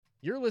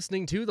You're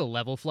listening to the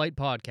Level Flight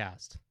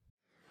Podcast.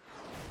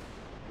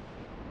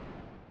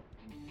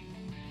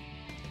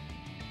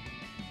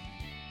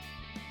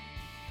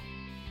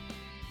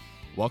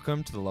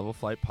 Welcome to the Level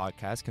Flight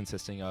Podcast,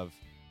 consisting of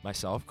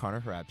myself,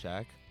 Connor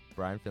Hrabchak,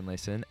 Brian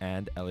Finlayson,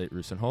 and Elliot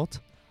Rusenholt.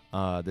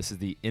 This is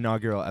the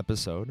inaugural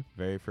episode,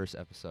 very first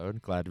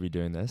episode. Glad to be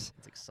doing this.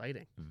 It's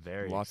exciting.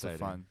 Very Lots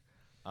exciting. of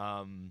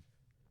fun.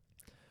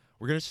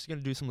 We're just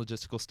gonna do some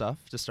logistical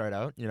stuff to start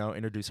out.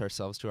 Introduce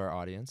ourselves to our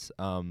audience.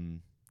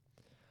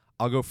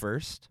 I'll go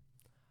first.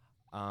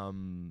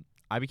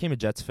 I became a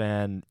Jets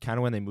fan kind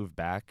of when they moved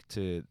back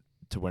to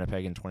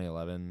Winnipeg in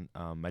 2011.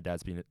 My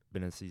dad's been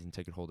a season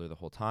ticket holder the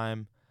whole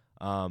time.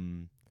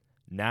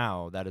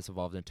 Now that has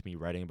evolved into me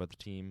writing about the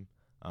team.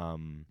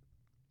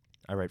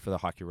 I write for the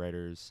Hockey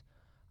Writers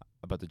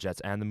about the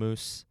Jets and the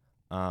Moose.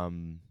 So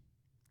I'm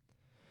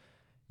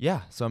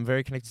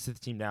very connected to the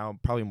team now,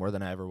 probably more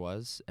than I ever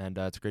was, and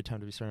it's a great time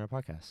to be starting our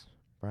podcast.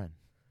 Brian.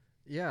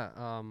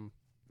 Yeah,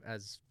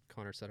 as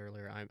Connor said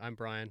earlier, I'm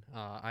Brian.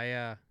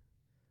 I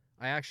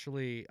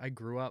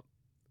grew up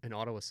an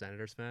Ottawa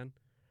Senators fan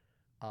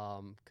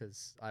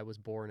because I was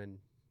born in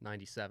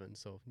 97,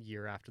 so a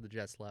year after the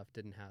Jets left,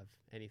 didn't have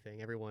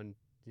anything. Everyone,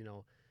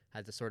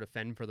 had to sort of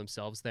fend for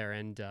themselves there,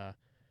 and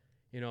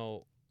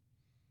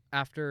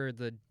after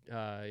the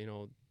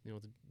the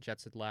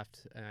Jets had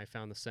left and I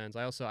found the Sens.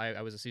 I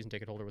was a season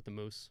ticket holder with the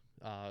Moose,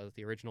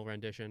 the original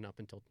rendition up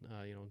until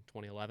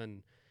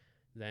 2011.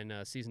 Then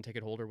season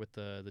ticket holder with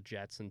the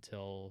Jets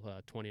until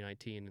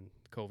 2019 and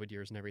COVID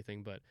years and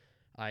everything. But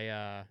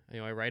I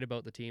write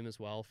about the team as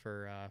well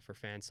for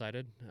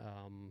Fansided,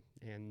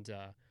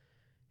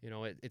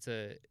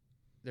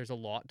 there's a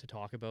lot to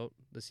talk about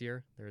this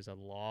year. There's a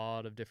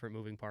lot of different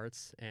moving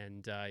parts,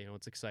 and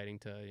it's exciting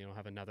to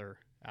have another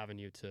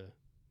avenue to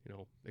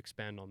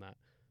expand on that.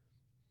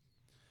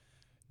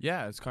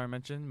 Yeah, as Connor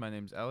mentioned, my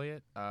name's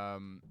Elliot.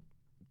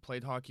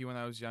 Played hockey when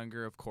I was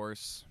younger, of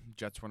course.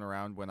 Jets weren't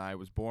around when I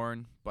was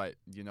born, but,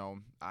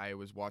 I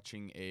was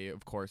watching it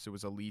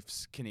was a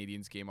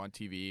Leafs-Canadiens game on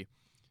TV.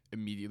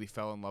 Immediately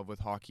fell in love with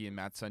hockey and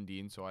Matt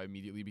Sundin, so I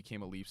immediately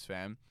became a Leafs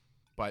fan.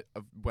 But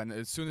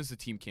as soon as the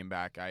team came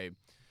back, I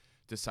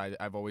decided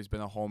I've always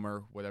been a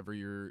homer. Whatever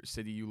your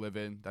city you live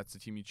in, that's the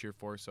team you cheer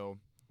for. So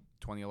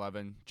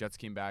 2011, Jets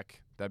came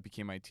back. That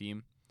became my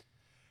team.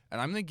 And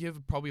I'm going to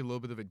give probably a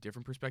little bit of a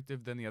different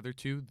perspective than the other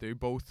two. They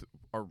both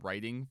are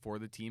writing for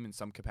the team in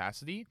some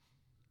capacity.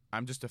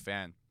 I'm just a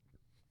fan.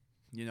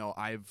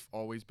 I've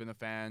always been a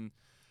fan,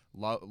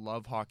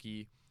 love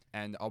hockey,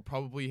 and I'll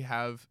probably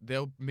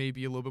they'll may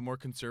be a little bit more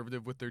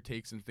conservative with their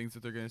takes and things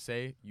that they're going to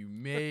say. You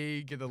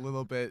may get a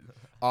little bit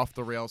off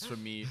the rails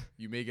from me.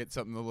 You may get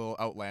something a little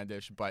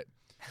outlandish, but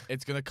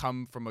it's going to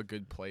come from a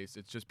good place.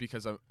 It's just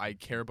because I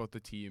care about the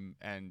team,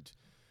 and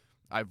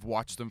I've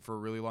watched them for a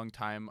really long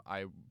time.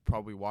 I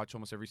probably watch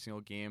almost every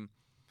single game.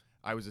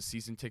 I was a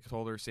season ticket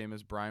holder, same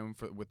as Brian,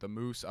 with the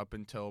Moose up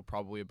until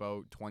probably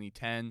about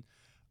 2010.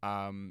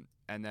 And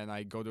then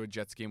I go to a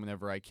Jets game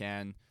whenever I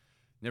can.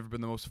 Never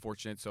been the most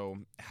fortunate, so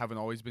haven't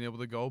always been able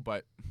to go.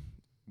 But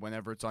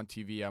whenever it's on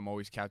TV, I'm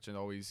always catching,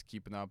 always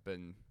keeping up,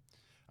 and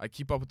I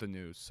keep up with the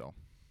news. So,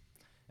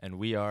 And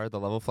we are the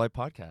Level Flight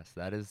Podcast.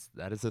 That is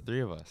the three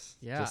of us.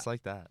 Yeah. Just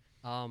like that.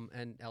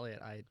 And Elliot,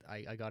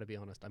 I got to be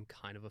honest, I'm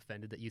kind of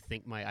offended that you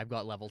think I've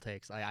got level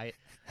takes.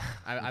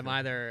 I'm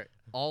either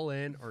all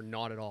in or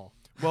not at all.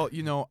 Well,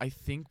 I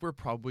think we're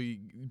probably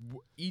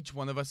each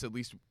one of us, at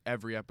least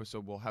every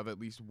episode, will have at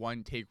least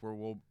one take where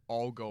we'll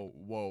all go,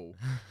 "Whoa!"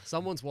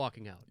 Someone's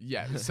walking out.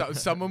 Yeah, so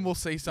someone will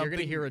say something. You're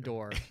gonna hear a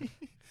door,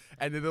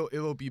 and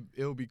it'll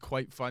be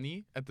quite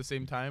funny at the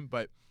same time,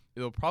 but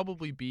it'll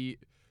probably be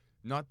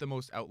not the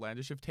most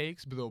outlandish of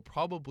takes, but it'll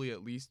probably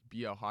at least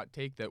be a hot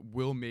take that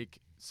will make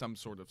some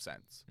sort of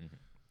sense. Mm-hmm.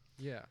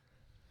 Yeah.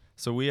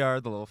 So we are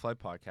the Level Flight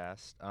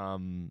Podcast.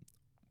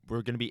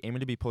 We're going to be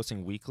aiming to be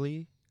posting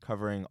weekly,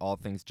 covering all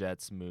things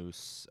Jets,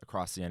 Moose,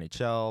 across the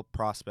NHL,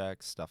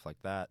 prospects, stuff like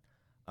that.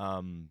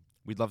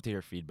 We'd love to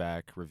hear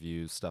feedback,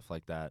 reviews, stuff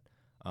like that.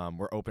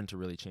 We're open to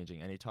really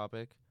changing any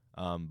topic,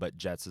 but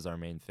Jets is our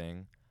main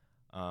thing.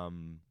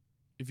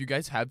 If you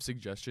guys have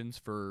suggestions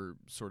for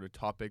sort of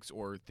topics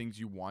or things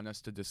you want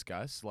us to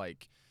discuss,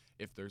 like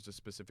if there's a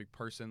specific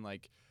person,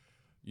 like,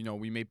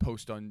 we may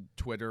post on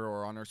Twitter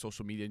or on our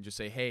social media and just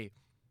say, hey,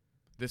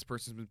 this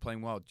person's been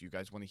playing well. Do you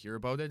guys want to hear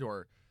about it?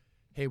 Or,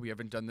 hey, we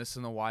haven't done this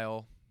in a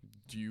while.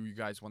 Do you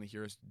guys want to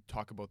hear us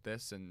talk about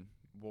this? And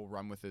we'll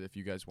run with it if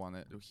you guys want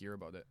to hear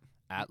about it.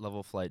 At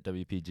Level Flight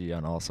WPG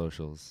on all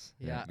socials.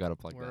 Yeah, gotta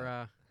plug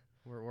that.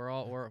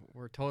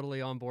 We're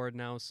totally on board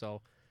now.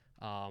 So,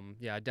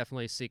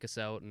 definitely seek us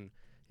out and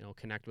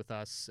connect with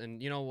us.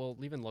 And we'll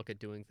even look at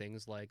doing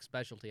things like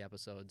specialty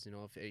episodes.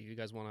 If you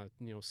guys want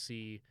to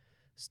see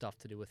stuff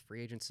to do with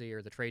free agency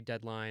or the trade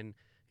deadline,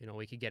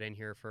 we could get in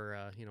here for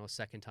a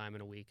second time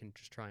in a week and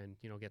just try and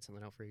get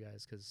something out for you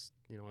guys, because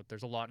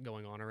there's a lot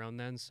going on around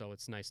then, so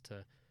it's nice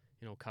to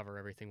cover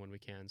everything when we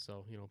can.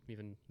 So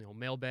even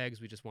mailbags,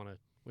 we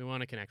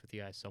want to connect with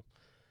you guys. So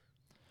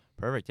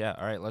Perfect. Yeah.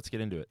 All right. Let's get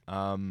into it.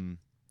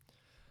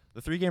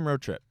 The 3-game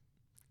road trip.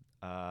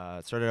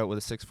 Started out with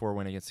a 6-4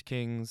 win against the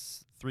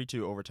Kings,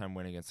 3-2 overtime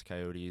win against the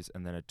Coyotes,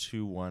 and then a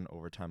 2-1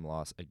 overtime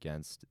loss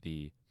against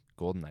the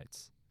Golden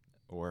Knights,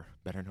 or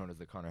better known as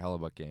the Connor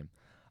Hellebuck game.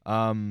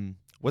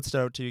 What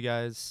stood out to you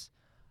guys?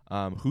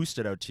 Who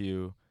stood out to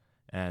you?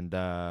 And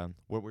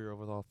what were your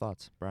overall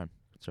thoughts? Brian,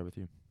 let's start with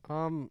you.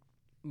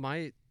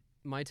 My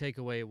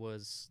takeaway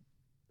was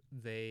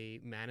they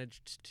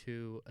managed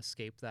to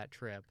escape that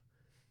trip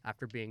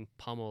after being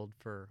pummeled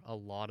for a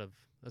lot of,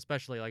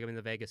 especially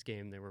the Vegas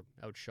game, they were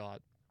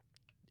outshot,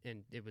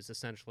 and it was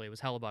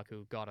Hellebuck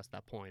who got us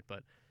that point.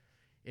 But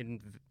in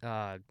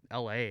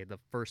LA, the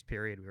first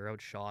period, we were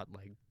outshot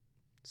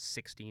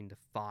 16-5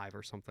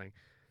 or something.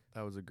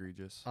 That was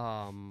egregious.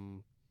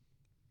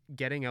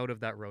 Getting out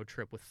of that road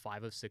trip with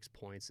 5 of 6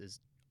 points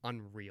is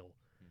unreal.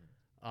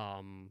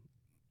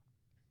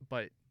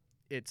 But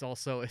it's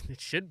also, it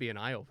should be an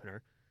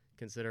eye-opener,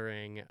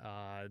 considering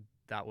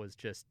that was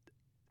just,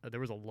 there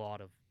was a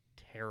lot of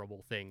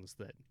terrible things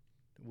that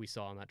we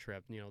saw on that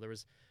trip.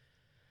 There's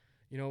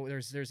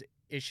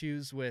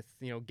issues with,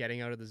 getting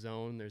out of the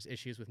zone. There's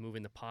issues with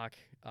moving the puck,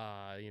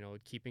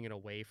 keeping it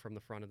away from the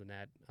front of the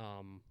net,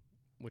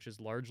 which is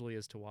largely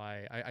as to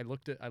why I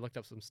looked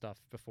up some stuff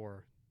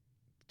before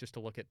just to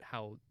look at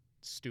how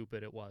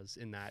stupid it was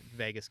in that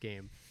Vegas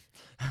game.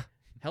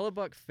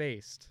 Hellebuck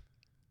faced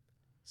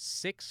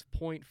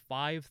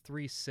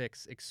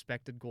 6.536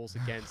 expected goals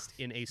against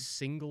in a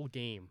single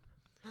game.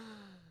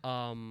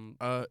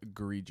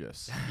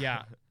 Egregious.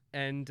 Yeah.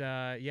 And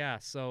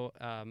so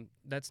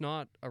that's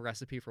not a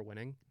recipe for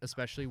winning,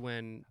 especially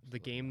when the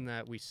game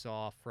that we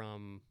saw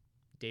from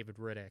David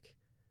Riddick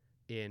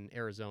in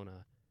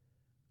Arizona,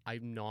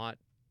 I'm not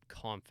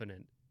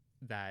confident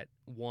that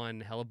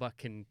Hellebuck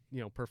can,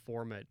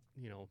 perform at,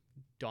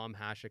 Dom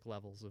Hasek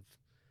levels of,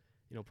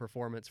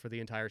 performance for the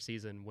entire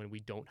season when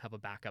we don't have a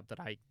backup that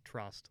I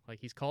trust.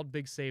 He's called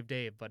Big Save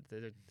Dave, but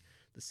the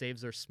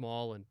saves are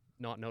small and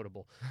not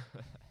notable.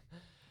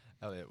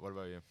 Elliot, what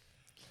about you?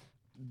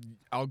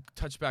 I'll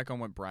touch back on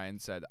what Brian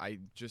said.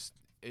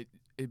 It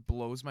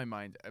blows my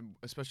mind,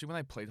 especially when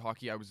I played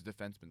hockey. I was a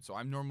defenseman, so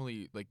I'm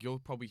normally you'll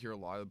probably hear a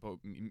lot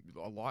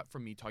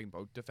from me talking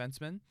about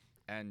defensemen,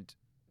 and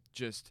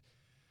just,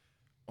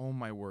 oh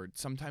my word,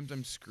 sometimes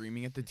I'm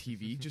screaming at the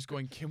TV, just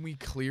going, "Can we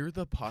clear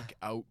the puck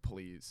out,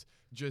 please?"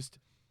 Just,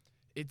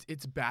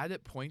 it's bad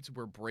at points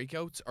where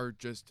breakouts are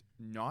just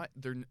not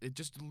there. It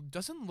just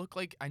doesn't look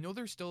like. I know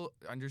they're still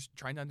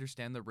trying to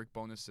understand the Rick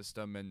Bowness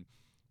system, and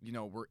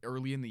we're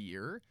early in the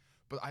year,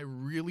 but I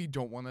really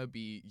don't want to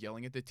be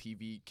yelling at the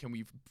TV. Can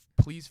we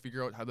please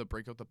figure out how to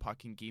break out the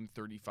puck in game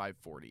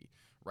 35-40?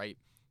 Right?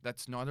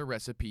 That's not a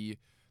recipe.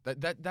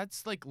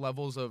 That's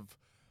levels of,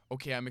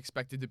 okay, I'm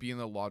expected to be in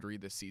the lottery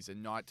this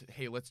season, not,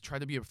 hey, let's try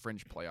to be a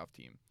fringe playoff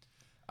team.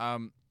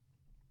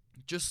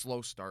 Just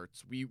slow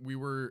starts. We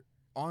were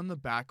on the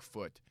back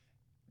foot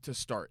to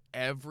start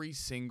every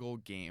single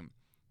game.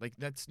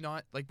 That's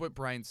not, like what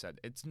Brian said,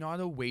 it's not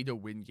a way to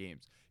win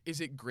games.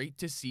 Is it great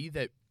to see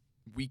that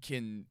we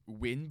can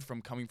win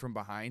from coming from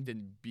behind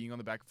and being on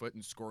the back foot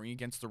and scoring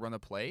against the run of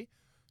play?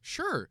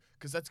 Sure,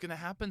 because that's going to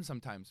happen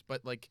sometimes.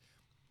 But,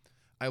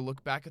 I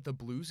look back at the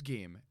Blues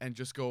game and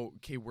just go,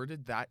 okay, where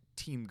did that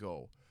team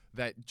go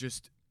that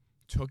just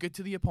took it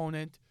to the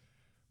opponent,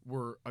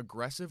 were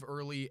aggressive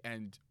early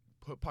and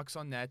put pucks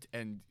on net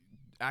and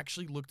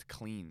actually looked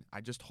clean?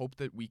 I just hope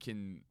that we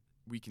can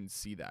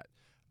see that.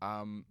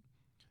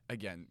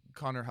 Again,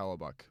 Connor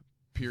Hellebuck,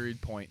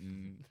 period, point,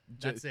 and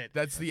that's it.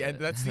 That's the end.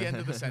 That's the end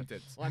of the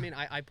sentence. Well,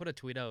 I put a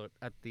tweet out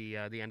at the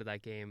end of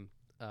that game.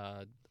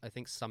 I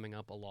think summing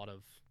up a lot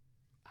of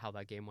how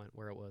that game went,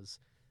 where it was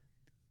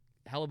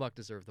Hellebuck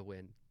deserved the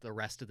win. The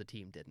rest of the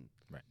team didn't.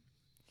 Right.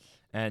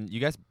 And you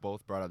guys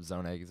both brought up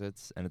zone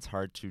exits, and it's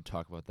hard to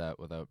talk about that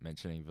without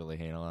mentioning Ville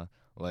Heinola.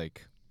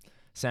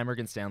 Samberg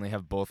and Stanley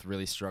have both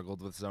really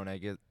struggled with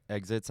zone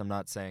exits. I'm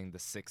not saying the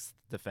sixth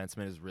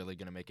defenseman is really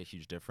going to make a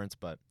huge difference,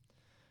 but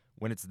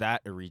when it's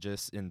that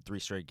egregious in 3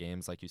 straight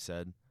games, like you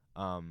said,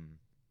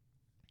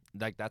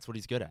 that's what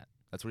he's good at.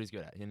 That's what he's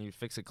good at. And you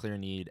fix a clear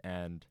need,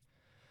 and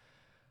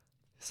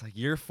it's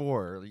year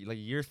 4,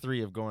 year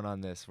 3 of going on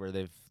this, where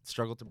they've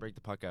struggled to break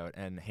the puck out,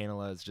 and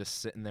Heinola is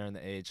just sitting there in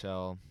the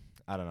AHL.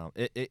 I don't know.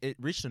 It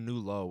reached a new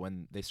low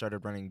when they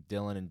started running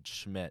Dillon and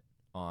Schmidt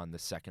on the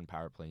second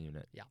power play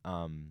unit. Yeah.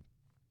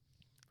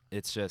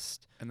 It's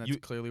just, and that's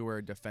clearly where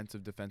a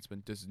defensive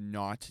defenseman does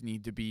not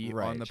need to be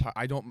right on the.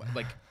 I don't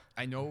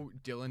I know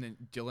Dillon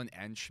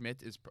and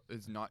Schmidt is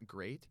not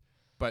great,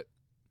 but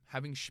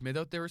having Schmidt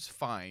out there is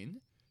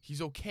fine.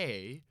 He's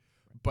okay,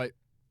 but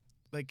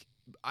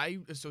I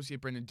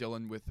associate Brendan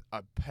Dillon with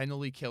a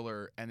penalty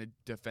killer and a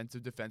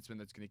defensive defenseman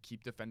that's going to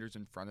keep defenders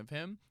in front of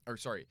him,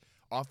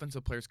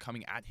 offensive players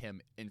coming at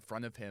him in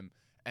front of him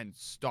and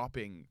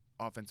stopping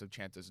offensive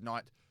chances.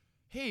 Not,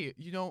 hey,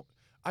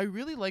 I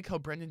really like how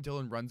Brendan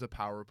Dillon runs a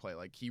power play.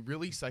 He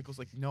really cycles.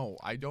 No,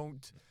 I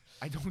don't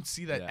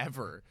see that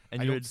ever.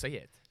 And I don't say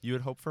it. You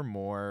would hope for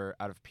more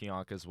out of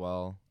Pionk as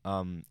well.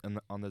 On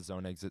the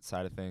zone exit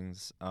side of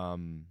things.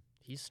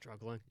 He's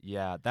struggling.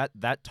 Yeah,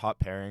 that top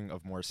pairing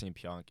of Morrissey and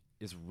Pionk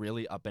is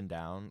really up and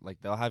down.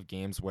 Like, they'll have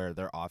games where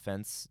their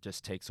offense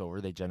just takes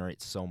over. They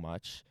generate so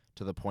much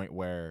to the point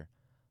where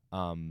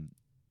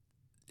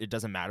it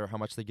doesn't matter how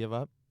much they give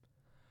up.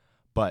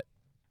 But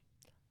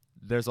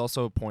there's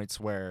also points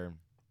where,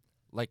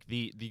 like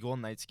the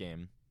Golden Knights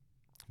game,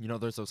 you know,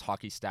 there's those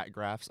hockey stat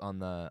graphs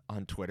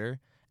on Twitter,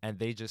 and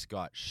they just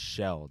got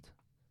shelled.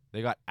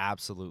 They got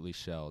absolutely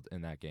shelled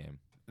in that game.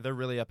 They're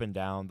really up and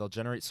down. They'll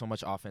generate so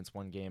much offense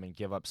one game and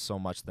give up so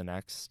much the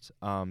next,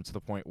 to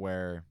the point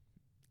where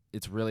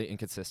it's really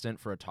inconsistent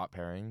for a top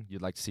pairing.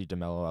 You'd like to see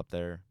DeMello up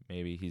there.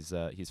 Maybe he's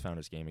found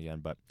his game again.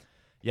 But,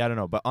 yeah, I don't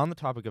know. But on the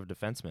topic of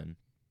defensemen,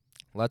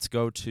 let's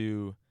go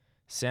to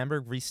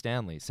Sandberg v.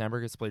 Stanley.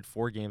 Sandberg has played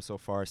 4 games so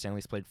far.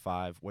 Stanley's played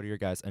 5. What are your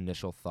guys'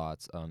 initial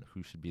thoughts on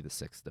who should be the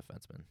 6th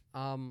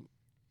defenseman?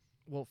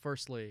 Well,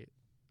 firstly,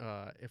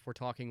 if we're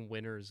talking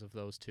winners of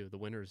those two, the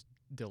winner's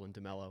Dylan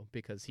DeMello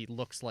because he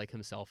looks like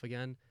himself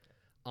again.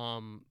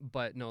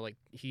 But no, like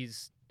he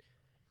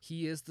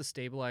is the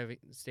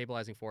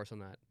stabilizing force on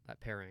that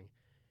pairing.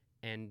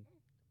 And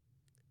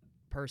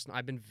personally,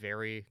 I've been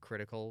very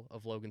critical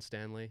of Logan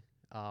Stanley.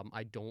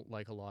 I don't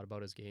like a lot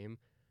about his game.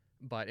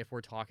 But if we're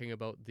talking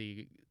about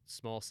the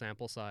small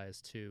sample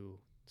size to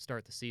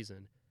start the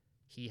season,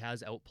 he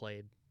has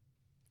outplayed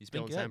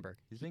Dylan Sandberg.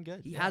 He's been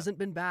good. He hasn't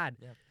been bad.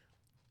 Yeah.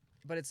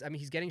 But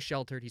he's getting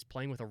sheltered. He's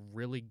playing with a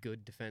really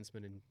good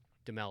defenseman in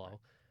DeMello.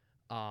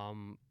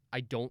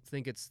 I don't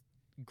think it's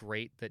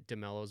great that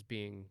DeMello's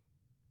being,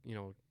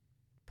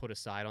 put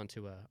aside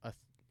onto a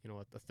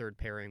third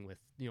pairing with,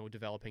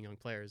 developing young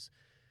players,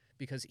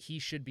 because he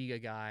should be a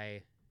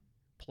guy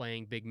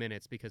playing big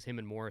minutes because him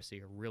and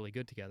Morrissey are really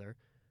good together.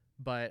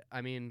 But I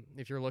mean,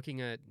 if you're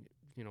looking at,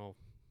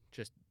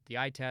 just the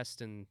eye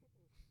test and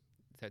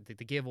the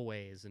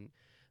giveaways and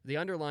the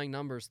underlying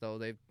numbers, though,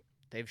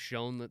 they've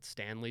shown that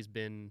Stanley's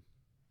been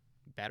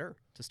better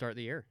to start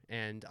the year.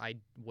 And I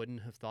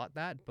wouldn't have thought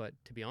that, but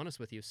to be honest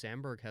with you,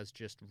 Sandberg has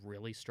just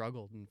really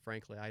struggled. And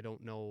frankly, I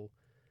don't know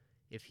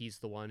if he's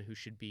the one who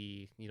should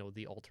be,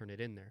 the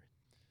alternate in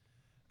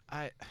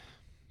there.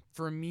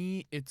 For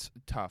me, it's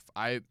tough.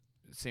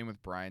 Same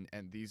with Brian,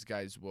 and these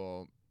guys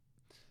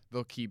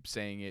they'll keep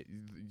saying it.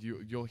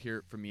 You'll hear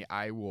it from me.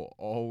 I will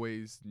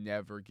always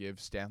never give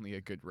Stanley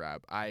a good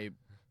rap.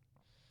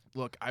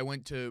 Look, I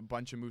went to a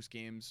bunch of Moose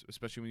games,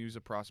 especially when he was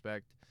a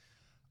prospect.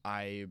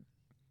 I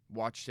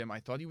watched him. I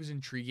thought he was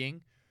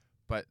intriguing,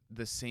 but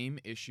the same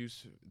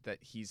issues that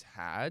he's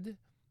had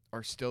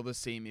are still the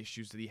same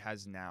issues that he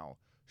has now.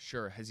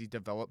 Sure, has he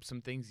developed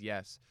some things?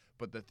 Yes.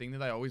 But the thing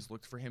that I always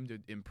looked for him to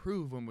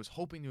improve and was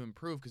hoping to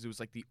improve, because it was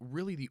like the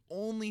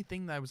only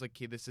thing that I was like,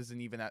 okay, this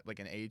isn't even at like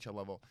an AHL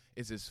level,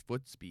 is his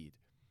foot speed.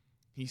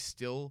 He's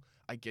still,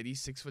 I get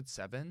he's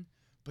 6'7",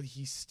 but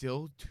he's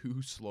still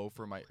too slow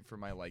for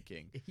my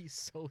liking. He's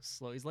so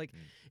slow. He's like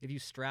if you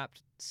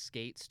strapped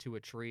skates to a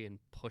tree and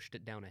pushed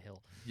it down a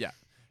hill. Yeah.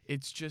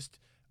 It's just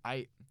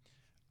I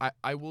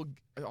will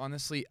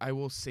honestly, I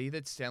will say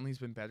that Stanley's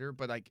been better,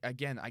 but I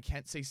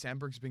can't say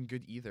Sandberg's been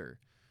good either,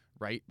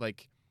 right?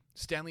 Like,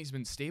 Stanley's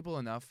been stable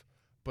enough,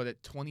 but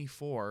at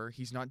 24,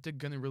 he's not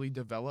going to really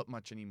develop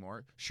much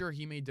anymore. Sure,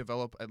 he may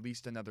develop at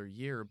least another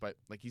year, but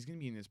like he's going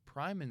to be in his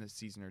prime in a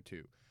season or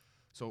two.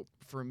 So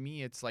for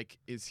me, it's like,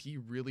 is he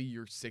really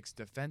your 6th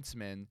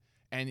defenseman,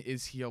 and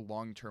is he a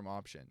long-term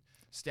option?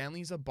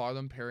 Stanley's a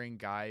bottom pairing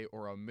guy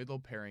or a middle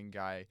pairing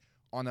guy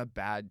on a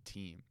bad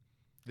team.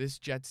 This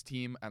Jets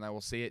team, and I will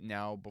say it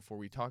now before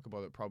we talk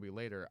about it probably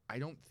later, I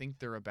don't think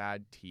they're a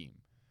bad team.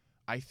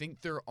 I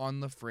think they're on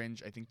the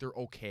fringe. I think they're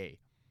okay.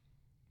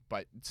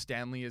 But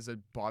Stanley is a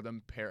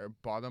bottom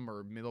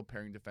or middle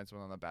pairing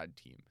defenseman on a bad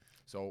team.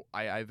 So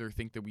I either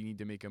think that we need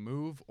to make a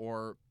move,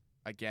 or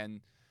again,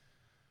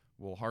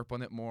 we'll harp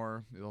on it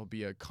more. It'll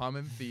be a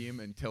common theme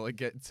until it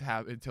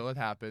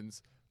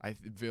happens.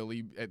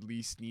 Villy at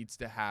least needs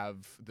to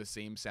have the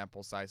same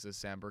sample size as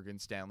Sandberg and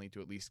Stanley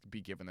to at least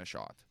be given a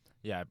shot.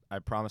 Yeah, I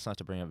promise not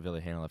to bring up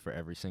Ville Heinola for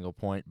every single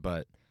point,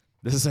 but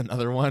this is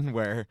another one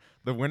where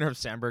the winner of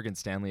Sandberg and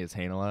Stanley is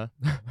Heinola,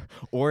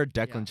 or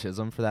Declan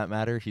Chisholm for that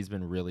matter. He's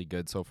been really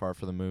good so far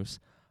for the Moose.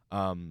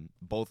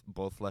 Both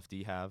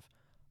lefty have.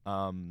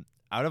 Out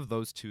of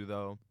those two,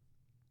 though,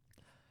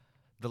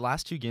 the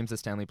last 2 games that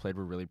Stanley played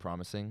were really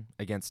promising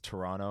against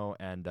Toronto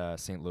and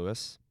St.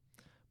 Louis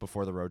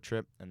before the road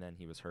trip, and then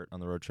he was hurt on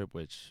the road trip,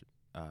 which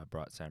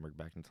brought Sandberg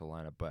back into the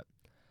lineup. But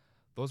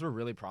those were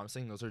really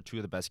promising. Those are 2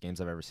 of the best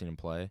games I've ever seen him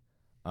play.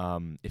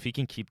 If he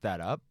can keep that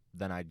up,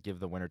 then I'd give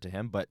the winner to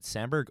him. But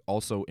Sandberg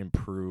also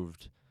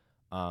improved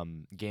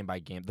game by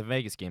game. The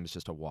Vegas game is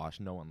just a wash.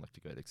 No one looked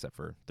good except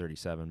for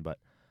 37. But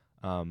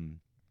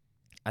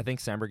I think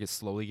Sandberg is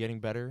slowly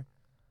getting better.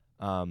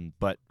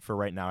 But for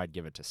right now, I'd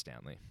give it to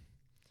Stanley.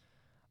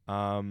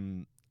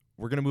 We're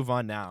going to move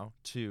on now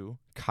to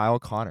Kyle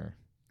Connor.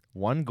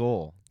 1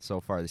 goal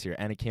so far this year,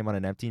 and it came on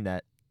an empty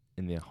net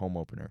in the home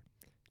opener.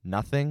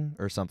 Nothing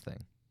or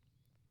something,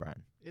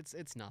 Brian?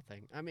 It's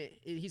nothing. I mean,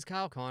 he's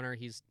Kyle Connor.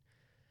 He's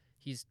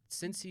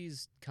since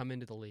he's come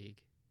into the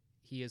league,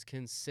 he has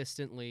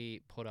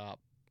consistently put up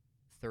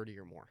 30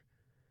 or more.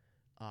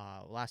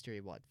 Last year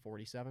he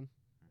 47?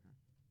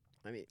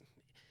 I mean,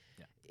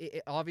 Yeah.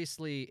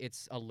 obviously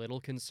it's a little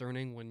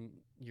concerning when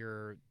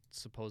your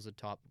supposed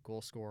top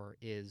goal scorer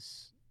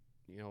is,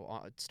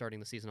 starting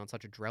the season on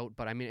such a drought.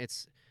 But I mean,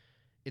 it's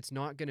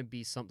not going to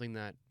be something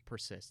that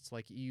persists.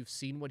 Like, you've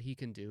seen what he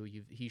can do.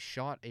 He's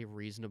shot a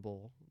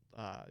reasonable,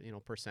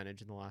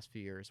 percentage in the last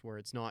few years,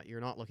 where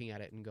you're not looking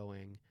at it and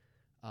going,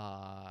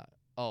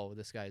 oh,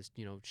 this guy's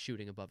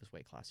shooting above his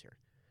weight class here.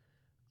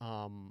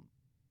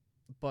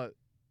 But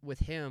with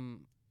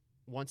him,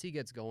 once he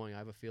gets going, I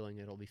have a feeling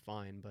it'll be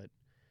fine. But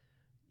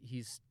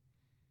he's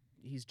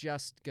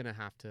just gonna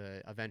have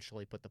to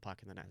eventually put the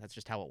puck in the net. That's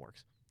just how it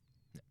works.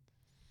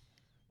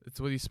 It's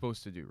what he's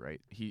supposed to do,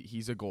 right?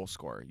 He's a goal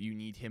scorer. You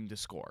need him to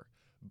score.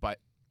 But,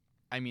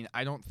 I mean,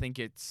 I don't think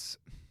it's...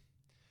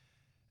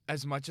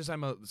 As much as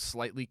I'm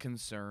slightly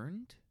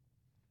concerned,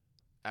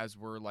 as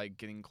we're, like,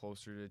 getting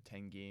closer to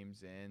 10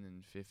 games in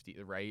and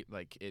 50, right?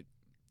 Like,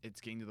 it's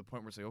getting to the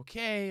point where it's like,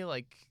 okay,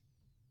 like,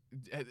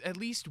 at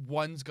least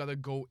one's got to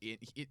go in.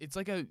 It's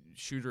like a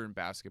shooter in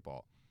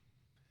basketball.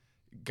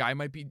 Guy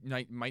might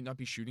not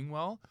be shooting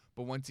well,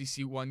 but once you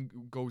see one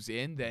goes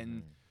in,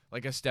 then...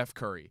 Like a Steph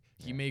Curry,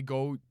 he may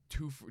go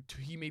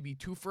he may be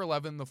 2 for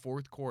 11 in the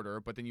fourth quarter,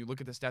 but then you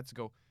look at the stats and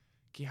go,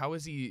 okay, how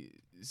is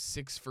he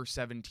 6 for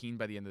 17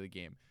 by the end of the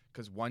game?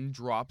 Because one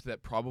dropped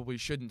that probably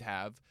shouldn't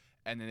have,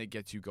 and then it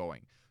gets you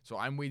going. So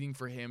I'm waiting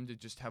for him to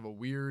just have a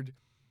weird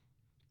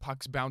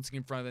pucks bouncing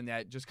in front of the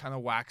net, just kind of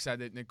whacks at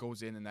it and it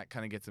goes in, and that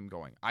kind of gets him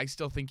going. I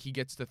still think he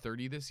gets to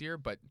 30 this year,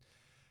 but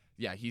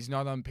yeah, he's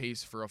not on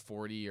pace for a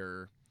 40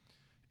 or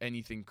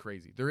anything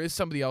crazy. There is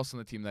somebody else on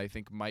the team that I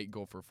think might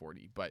go for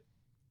 40, but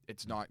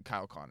it's not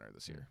Kyle Connor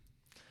this year.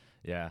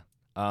 Yeah.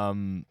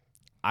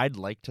 I'd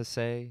like to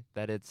say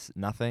that it's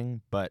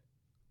nothing, but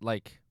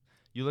like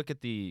you look at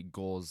the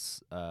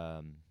goals,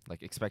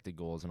 like expected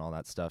goals and all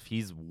that stuff.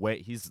 He's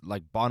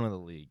like bottom of the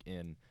league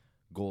in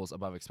goals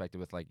above expected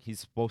with like he's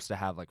supposed to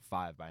have like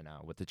 5 by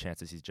now with the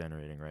chances he's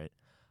generating, right?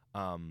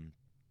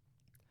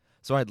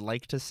 So I'd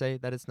like to say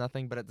that it's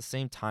nothing, but at the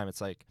same time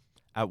it's like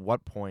at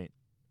what point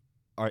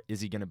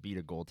is he going to beat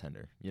a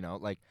goaltender?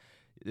 Like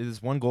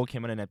this one goal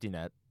came on an empty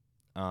net.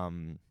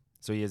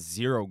 So he has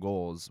 0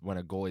 goals when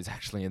a goalie's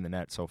actually in the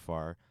net so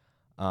far.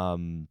 I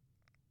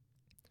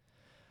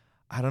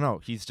don't know.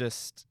 He's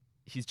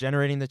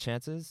generating the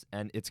chances,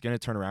 and it's going to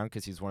turn around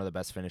because he's one of the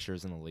best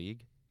finishers in the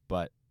league.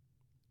 But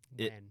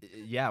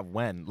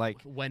when?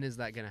 Like, when is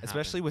that going to happen?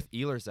 Especially with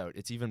Ehlers out,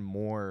 it's even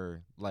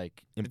more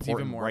like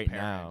important even more right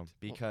apparent. now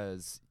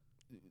because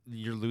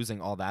you're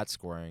losing all that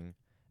scoring.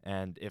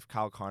 And if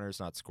Kyle Connor's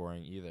not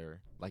scoring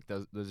either, like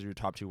those are your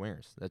top 2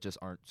 wingers that just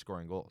aren't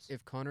scoring goals.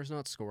 If Connor's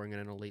not scoring at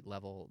an elite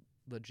level,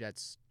 the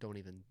Jets don't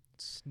even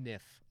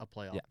sniff a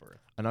playoff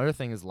berth. Another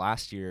thing is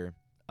last year,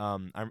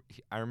 I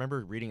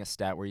remember reading a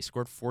stat where he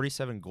scored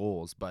 47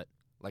 goals, but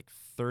like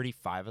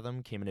 35 of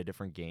them came in a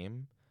different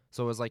game.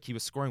 So it was like he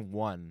was scoring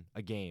 1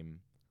 a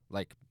game,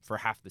 like for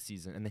half the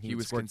season, and then he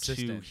would score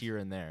consistent 2 here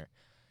and there.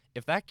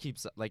 If that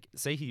keeps, like,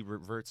 say he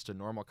reverts to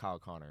normal Kyle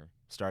Connor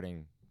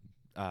starting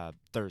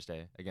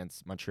Thursday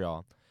against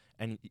Montreal,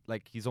 and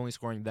he's only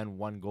scoring then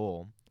 1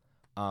 goal.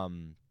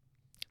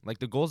 Like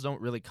the goals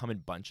don't really come in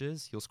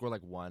bunches. He'll score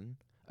like 1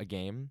 a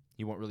game.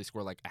 He won't really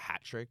score like a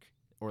hat trick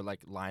or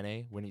like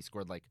Laine when he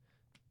scored like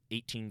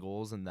 18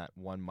 goals in that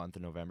 1 month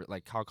in November.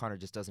 Like Kyle Connor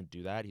just doesn't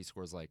do that. He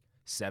scores like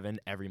 7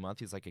 every month.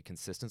 He's like a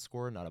consistent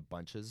scorer, not a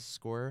bunches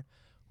scorer,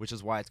 which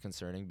is why it's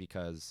concerning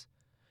because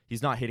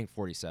he's not hitting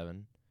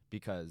 47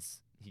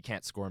 because he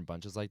can't score in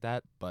bunches like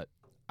that. But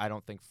I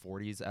don't think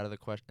 40 is out of the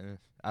question.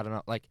 I don't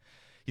know. Like,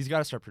 he's got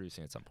to start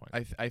producing at some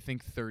point. I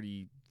think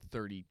 30,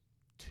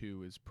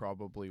 32 is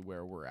probably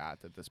where we're at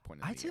this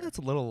point. I'd say that's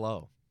a little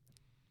low.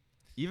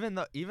 Even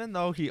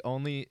though he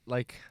only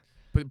like.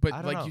 But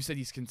like you said,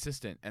 he's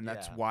consistent, and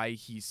that's why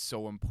he's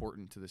so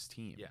important to this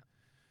team. Yeah,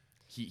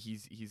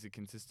 he's a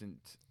consistent.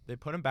 They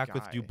put him back guy.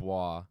 with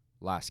Dubois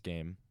last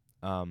game.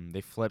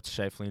 They flipped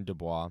Scheifele and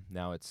Dubois.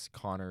 Now it's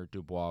Connor,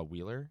 Dubois,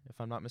 Wheeler, if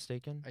I'm not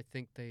mistaken. I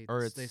think they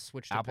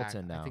switched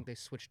Appleton it back. now. I think they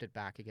switched it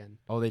back again.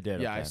 Oh, they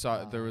did. Yeah, okay. I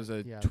saw there was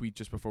a tweet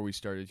just before we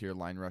started here.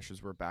 Line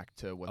rushes were back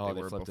to what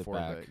they were flipped before.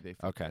 They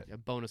flipped okay. it. Yeah,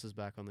 Bonus is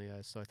back on the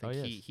ice, so I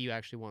think he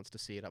actually wants to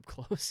see it up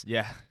close.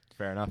 Yeah,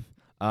 fair enough.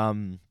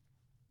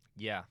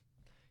 Yeah.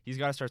 He's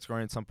got to start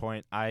scoring at some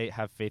point. I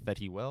have faith that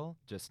he will,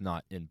 just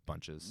not in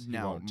bunches.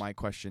 Now, my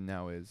question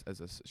now is, as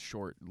a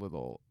short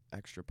little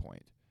extra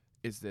point,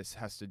 is this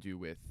has to do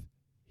with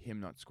him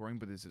not scoring,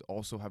 but is it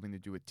also having to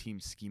do with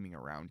teams scheming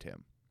around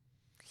him?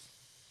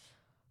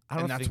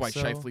 And that's why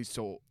so. Scheifele's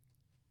so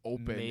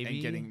open Maybe.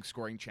 and getting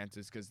scoring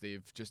chances because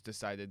they've just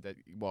decided that,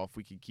 well, if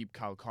we could keep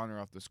Kyle Connor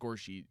off the score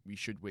sheet, we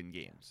should win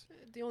games.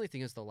 The only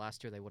thing is, the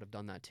last year they would have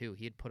done that too.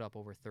 He had put up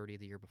over 30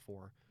 the year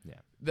before. Yeah,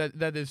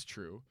 that is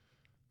true.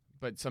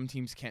 But some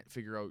teams can't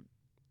figure out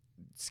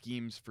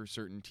schemes for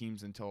certain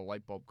teams until a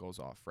light bulb goes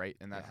off, right?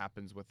 And that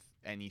happens with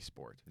any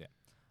sport. Yeah.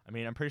 I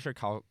mean, I'm pretty sure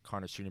Kyle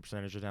Connor's shooting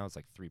percentage now is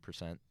like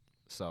 3%.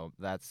 So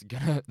that's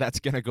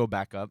gonna go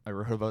back up. I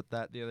wrote about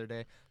that the other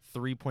day.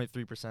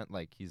 3.3%.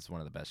 Like, he's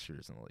one of the best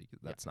shooters in the league.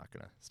 That's not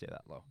gonna stay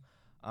that low.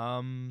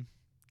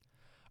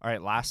 All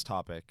right, last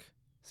topic,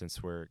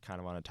 since we're kind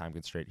of on a time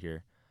constraint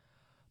here.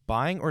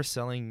 Buying or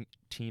selling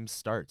team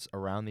starts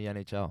around the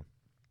NHL.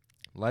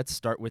 Let's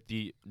start with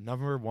the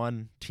number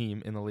 1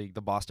 team in the league,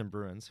 the Boston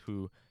Bruins,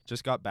 who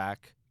just got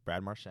back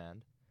Brad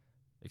Marchand,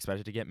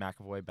 expected to get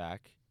McAvoy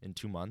back in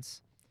 2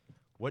 months.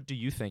 What do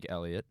you think,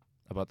 Elliot,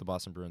 about the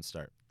Boston Bruins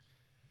start?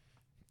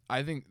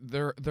 I think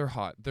they're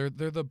hot. They're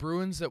the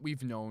Bruins that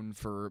we've known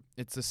for.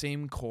 It's the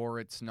same core.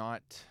 It's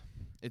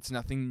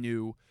nothing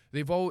new.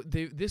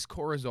 This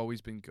core has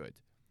always been good,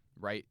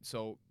 right?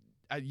 So,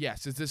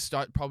 yes, is this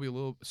start a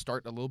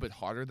little bit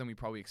hotter than we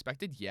probably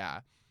expected? Yeah,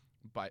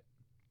 but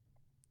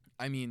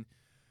I mean,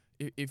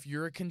 if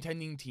you're a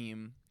contending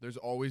team, there's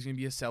always going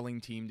to be a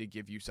selling team to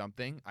give you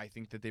something. I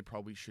think that they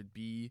probably should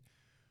be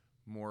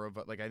more of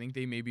a, like, I think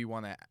they maybe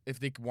want to, if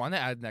they want to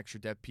add an extra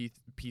depth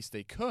piece,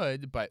 they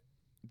could, but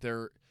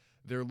they're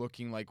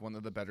looking like one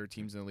of the better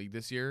teams in the league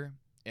this year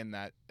in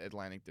that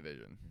Atlantic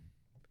Division.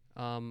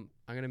 I'm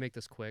going to make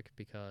this quick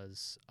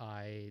because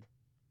I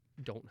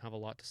don't have a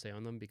lot to say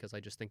on them because I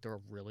just think they're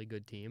a really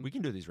good team. We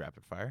can do these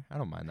rapid fire. I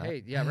don't mind that.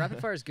 Hey, yeah, rapid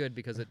fire is good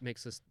because it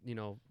makes us,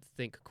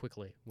 think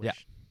quickly.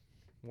 Which,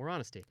 more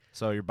honesty.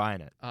 So you're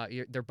buying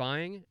it. They're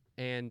buying,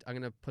 and I'm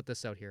going to put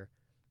this out here.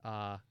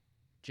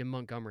 Jim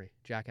Montgomery,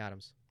 Jack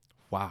Adams.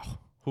 Wow.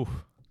 Whew.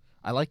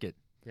 I like it.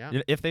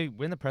 Yeah. If they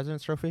win the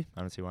President's Trophy,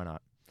 I don't see why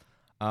not.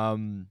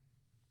 I'm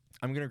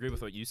going to agree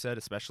with what you said,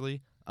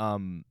 especially.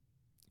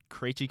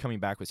 Krejci coming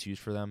back was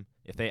huge for them.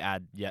 If they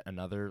add yet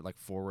another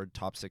forward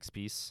top 6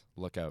 piece,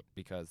 look out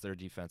because their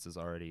defense is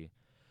already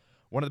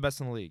one of the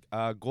best in the league.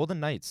 Golden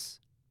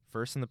Knights,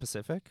 first in the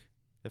Pacific,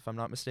 if I'm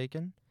not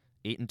mistaken,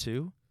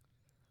 8-2.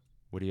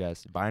 What do you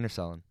guys buying or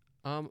selling?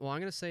 Well, I'm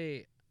gonna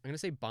say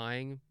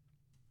buying,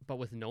 but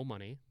with no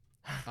money.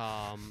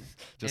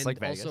 Just and like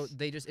Vegas. Also,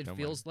 it No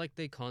feels like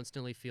they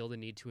constantly feel the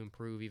need to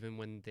improve, even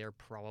when they're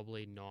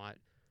probably not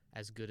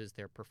as good as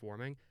they're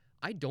performing.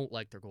 I don't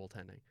like their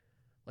goaltending.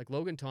 Like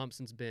Logan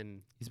Thompson's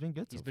been He's been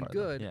good. He's so been far,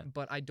 good, though. Yeah.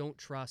 but I don't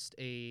trust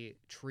a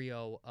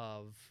trio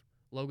of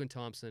Logan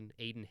Thompson,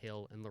 Aiden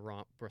Hill, and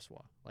Laurent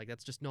Brossoit. Like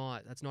that's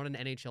not an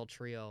NHL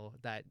trio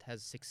that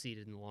has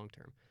succeeded in the long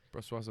term.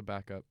 Brossoit's a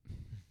backup.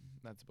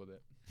 That's about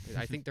it.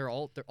 I think they're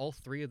all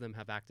 3 of them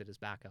have acted as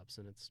backups,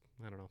 and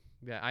I don't know.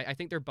 Yeah, I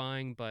think they're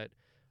buying, but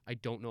I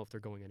don't know if they're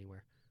going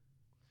anywhere.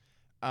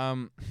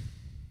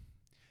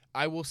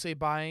 I will say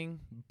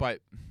buying, but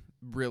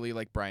really,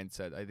 like Brian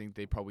said, I think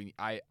they probably.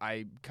 I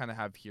kind of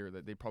have here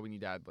that they probably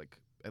need to add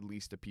at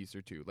least a piece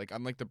or two. Like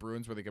unlike the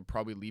Bruins, where they could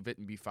probably leave it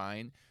and be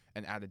fine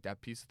and add a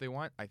depth piece if they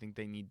want. I think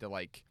they need to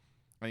I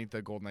think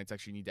the Golden Knights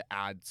actually need to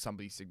add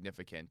somebody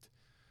significant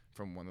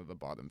from one of the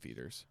bottom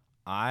feeders.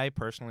 I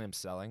personally am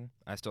selling.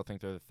 I still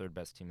think they're the 3rd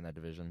best team in that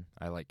division.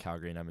 I like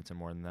Calgary and Edmonton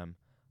more than them.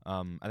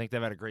 I think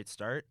they've had a great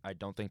start. I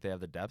don't think they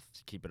have the depth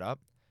to keep it up,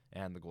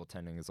 and the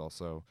goaltending is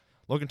also.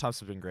 Logan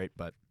Thompson's been great,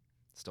 but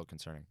still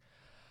concerning.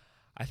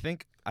 I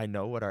think I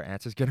know what our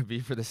answer is going to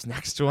be for this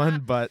next one,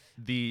 but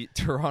the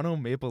Toronto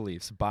Maple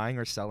Leafs buying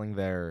or selling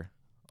their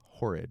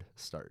horrid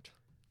start.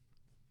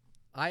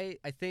 I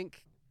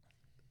think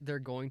they're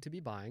going to be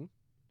buying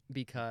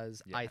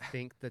because I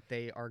think that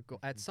they are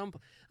at some.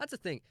 That's the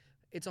thing.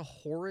 It's a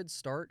horrid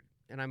start,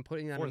 and I'm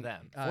putting that For in,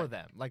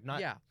 them, like not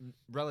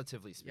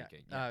relatively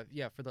speaking.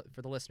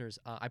 For the listeners,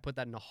 I put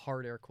that in a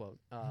hard air quote.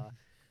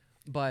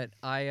 But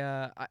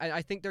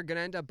I think they're gonna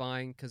end up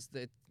buying because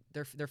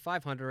they're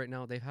 500 right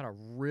now. They've had a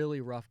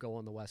really rough go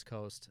on the West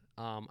Coast.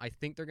 I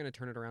think they're gonna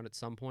turn it around at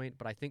some point,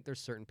 but I think there's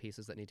certain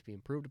pieces that need to be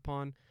improved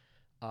upon.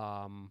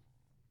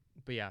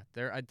 But yeah,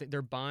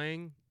 they're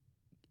buying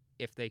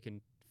if they can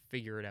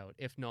figure it out.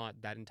 If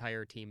not, that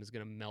entire team is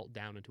gonna melt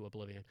down into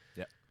oblivion.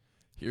 Yeah.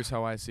 Here's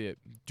how I see it.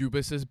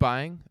 Dubas is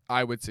buying.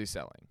 I would say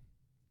selling.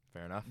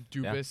 Fair enough.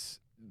 Dubas,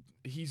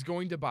 he's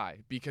going to buy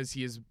because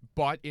he has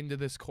bought into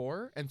this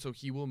core, and so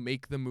he will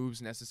make the moves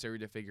necessary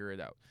to figure it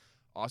out.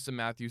 Austin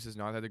Matthews has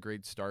not had a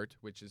great start,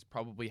 which is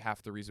probably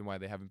half the reason why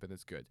they haven't been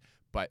as good.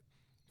 But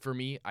for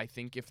me, I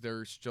think if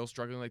they're still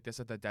struggling like this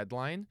at the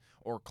deadline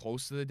or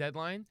close to the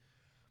deadline,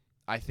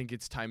 I think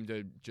it's time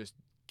to just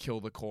kill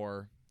the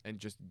core and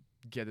just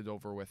get it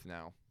over with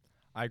now.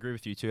 I agree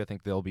with you too. I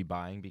think they'll be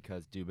buying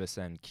because Dubas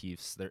and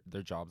Keefe's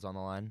their job's on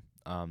the line.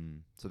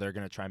 So they're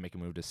gonna try and make a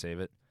move to save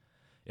it.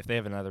 If they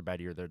have another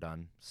bad year, they're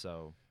done.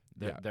 So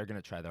they're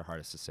gonna try their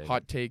hardest to save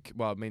Hot it. take.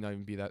 Well, it may not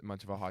even be that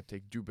much of a hot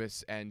take.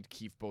 Dubas and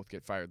Keefe both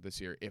get fired this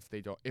year if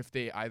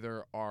they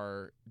either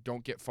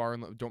don't get far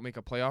and don't make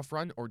a playoff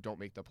run or don't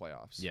make the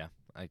playoffs. Yeah,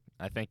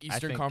 I think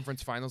Eastern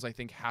Conference Finals I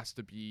think has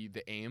to be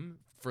the aim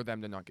for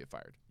them to not get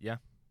fired. Yeah,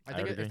 I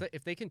think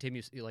if they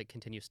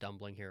continue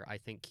stumbling here, I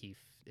think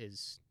Keefe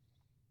is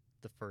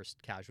the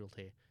first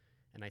casualty,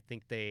 and I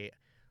think they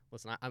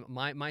listen.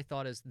 My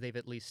thought is they've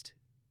at least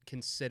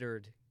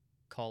considered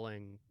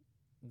calling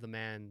the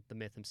man, the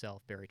myth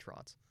himself, Barry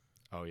Trotz.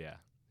 Oh yeah.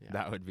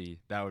 That would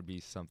be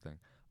something.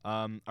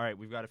 All right,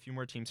 we've got a few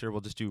more teams here. We'll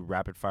just do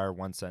rapid fire,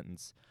 one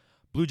sentence.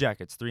 Blue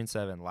Jackets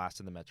 3-7, last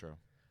in the Metro.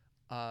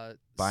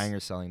 Buying or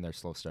selling their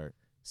slow start.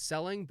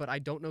 selling, but I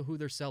don't know who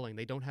they're selling.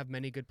 They don't have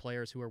many good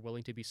players who are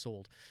willing to be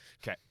sold.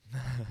 Okay.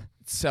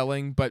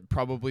 Selling, but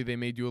probably they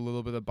may do a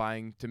little bit of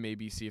buying to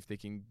maybe see if they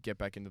can get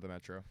back into the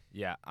Metro.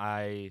 Yeah,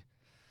 I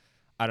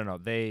don't know.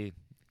 They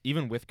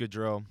even with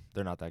Gaudreau,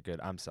 they're not that good.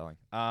 I'm selling.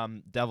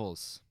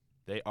 Devils,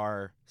 they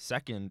are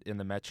second in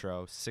the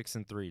Metro,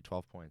 6-3,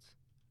 12 points.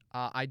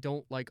 I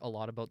don't like a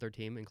lot about their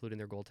team, including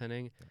their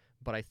goaltending,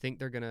 but I think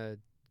they're gonna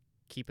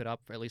keep it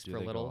up at least Do for a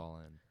they little. go all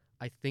in?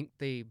 I think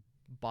they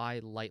buy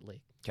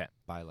lightly. Okay,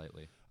 buy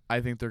lightly. I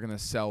think they're going to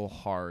sell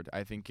hard.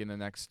 I think in the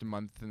next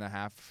month and a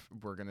half,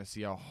 we're going to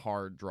see a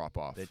hard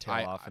drop-off. They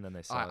tail off and then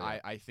they sell.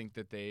 I think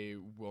that they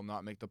will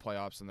not make the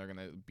playoffs, and they're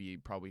going to be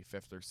probably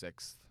 5th or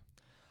 6th.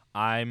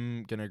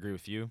 I'm gonna agree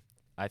with you.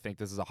 I think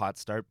this is a hot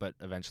start, but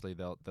eventually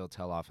they'll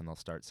tail off and they'll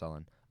start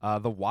selling.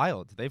 The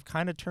Wild, they've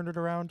kind of turned it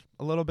around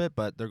a little bit,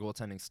 but their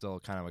goaltending's still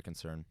kind of a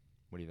concern.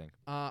 What do you think?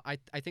 I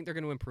think they're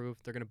going to improve.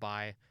 They're going to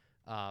buy.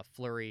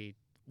 Fleury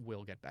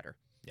will get better.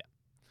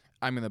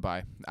 I'm going to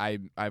buy.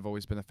 I've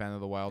always been a fan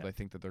of the Wild. I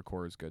think that their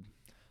core is good.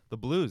 The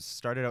Blues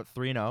started out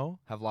 3-0,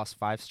 have lost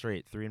 5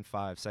 straight,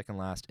 3-5, second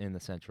last in the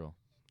Central.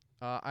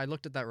 I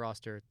looked at that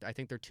roster. I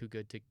think they're too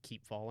good to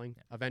keep falling.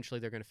 Eventually,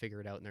 they're going to figure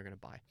it out and they're going to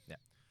buy.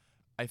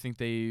 I think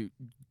they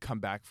come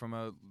back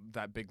from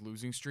that big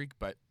losing streak,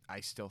 but I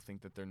still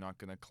think that they're not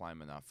going to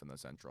climb enough in the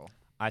Central.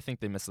 I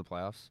think they miss the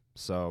playoffs.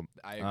 So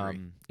I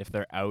agree. If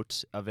they're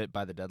out of it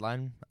by the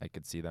deadline, I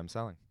could see them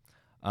selling.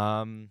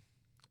 And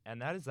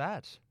that is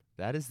that.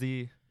 That is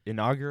the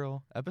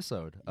inaugural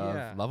episode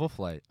of Level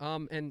Flight.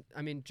 And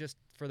I mean, just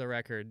for the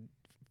record,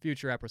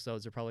 future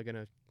episodes are probably going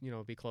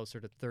to, be closer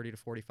to 30 to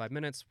 45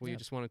 minutes. We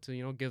just wanted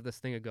to, give this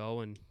thing a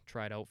go and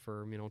try it out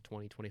for,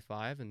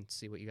 2025 and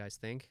see what you guys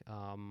think.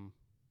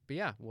 But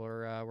yeah,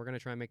 we're going to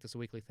try and make this a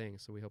weekly thing.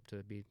 So we hope to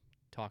be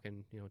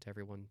talking, to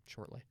everyone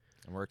shortly.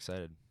 And we're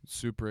excited.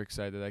 Super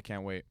excited. I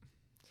can't wait.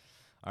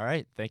 All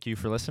right. Thank you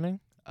for listening.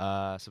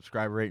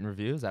 Subscribe, rate, and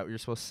review. Is that what you're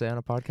supposed to say on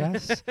a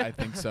podcast? I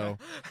think so.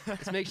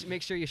 Just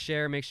make sure you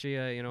share. Make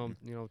sure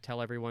you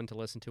tell everyone to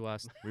listen to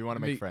us. We want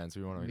to make friends.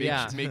 We want to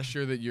make Make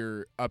sure that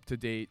you're up to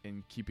date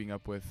and keeping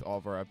up with all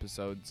of our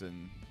episodes.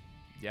 And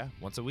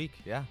once a week.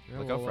 Yeah,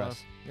 look out for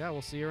us.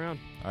 We'll see you around.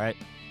 All right.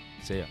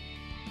 See ya.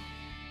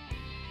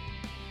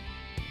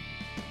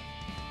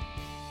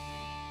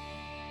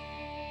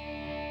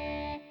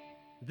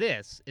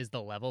 This is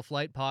the Level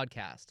Flight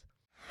Podcast.